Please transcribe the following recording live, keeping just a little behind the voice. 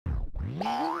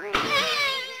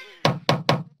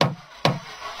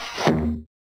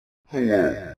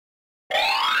This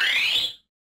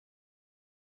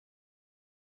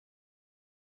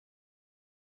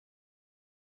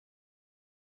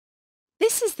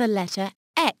is the letter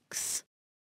X.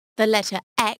 The letter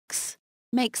X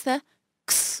makes the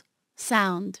X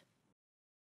sound.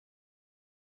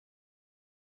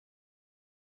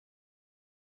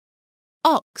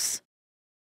 Ox,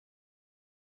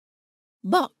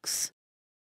 box,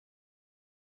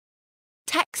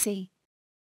 taxi,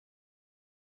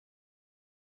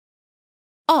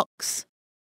 ox,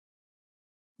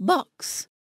 box,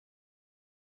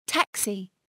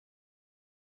 taxi,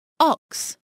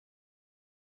 ox,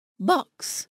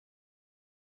 box,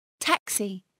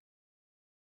 taxi.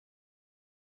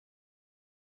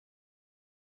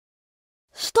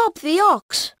 Stop the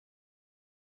ox.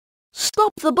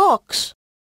 Stop the box.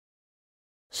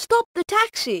 Stop the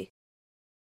taxi.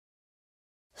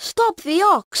 Stop the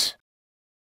ox.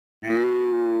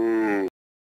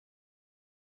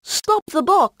 Stop the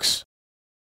box.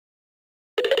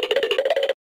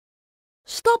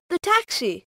 Stop the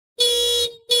taxi.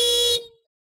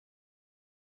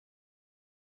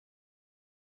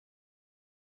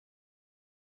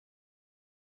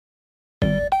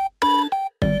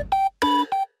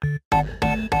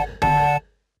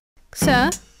 X,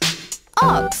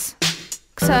 ox,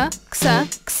 x,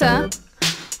 ox,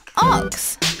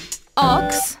 ox,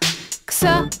 x.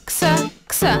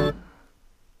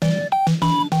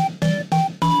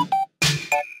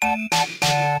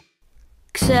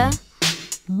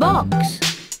 X, box,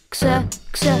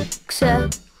 x,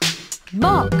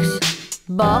 box,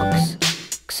 box,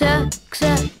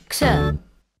 x.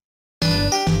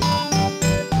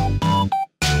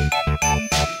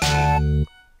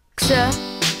 X,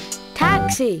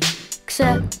 taxi, x,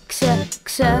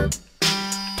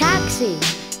 taxi,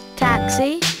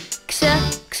 taxi,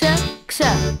 x.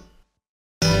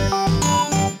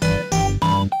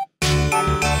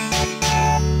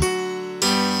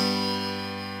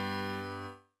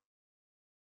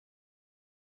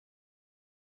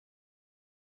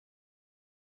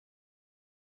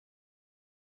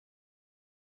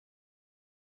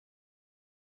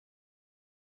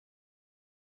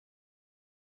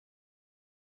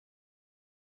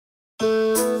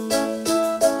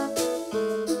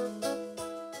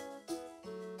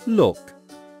 Look,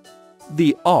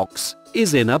 the ox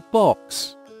is in a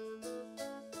box.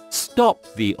 Stop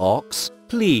the ox,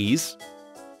 please.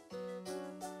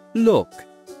 Look,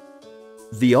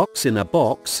 the ox in a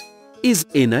box is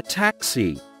in a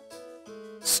taxi.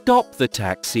 Stop the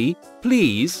taxi,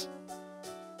 please.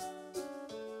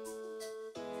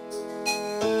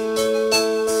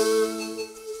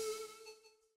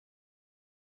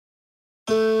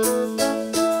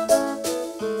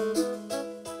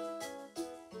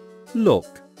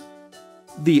 Look,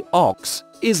 the ox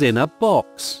is in a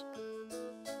box.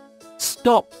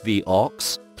 Stop the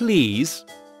ox, please.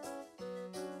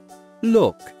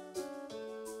 Look,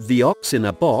 the ox in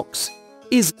a box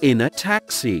is in a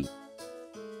taxi.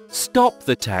 Stop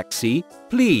the taxi,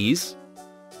 please.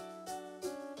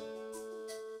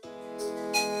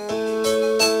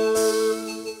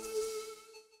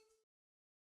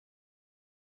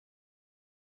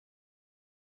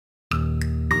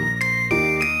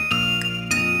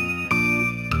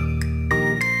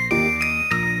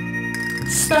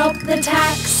 Stop the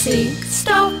taxi,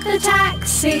 stop the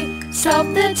taxi, stop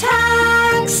the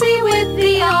taxi with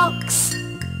the ox.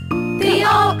 The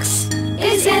ox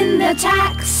is in the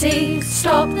taxi,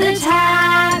 stop the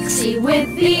taxi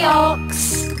with the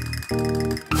ox.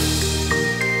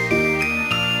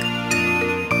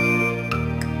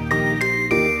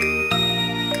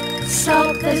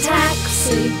 Stop the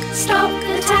taxi, stop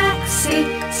the taxi,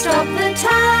 stop the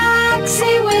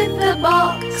taxi with the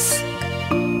box.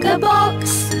 The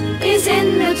box is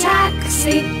in the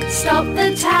taxi, stop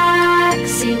the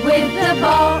taxi with the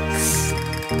box.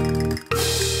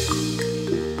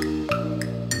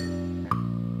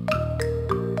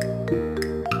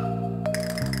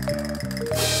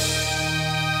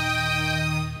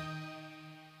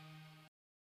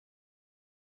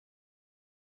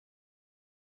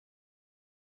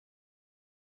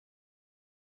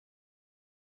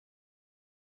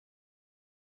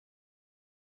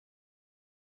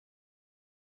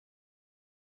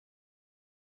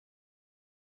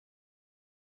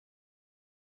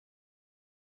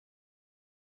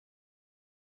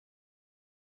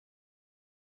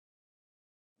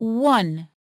 One,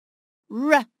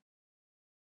 r.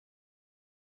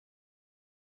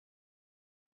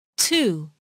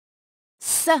 Two,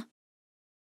 s.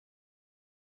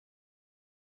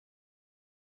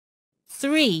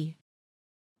 Three,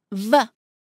 v.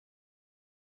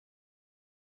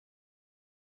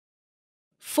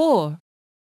 4.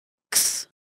 X.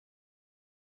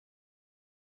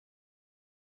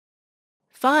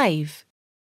 5.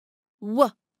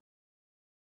 W.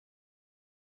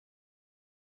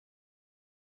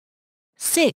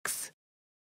 6.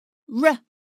 R.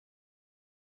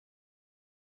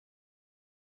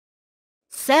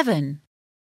 7.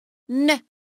 N.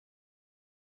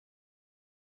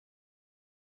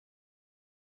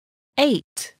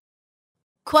 8.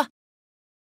 Qu.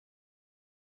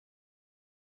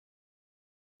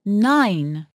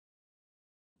 9.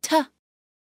 T.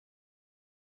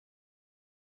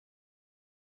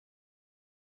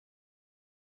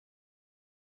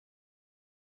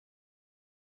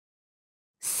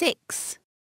 6.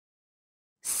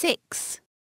 6.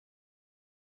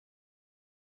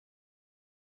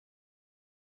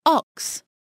 Ox.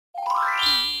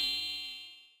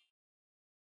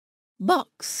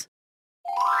 Box.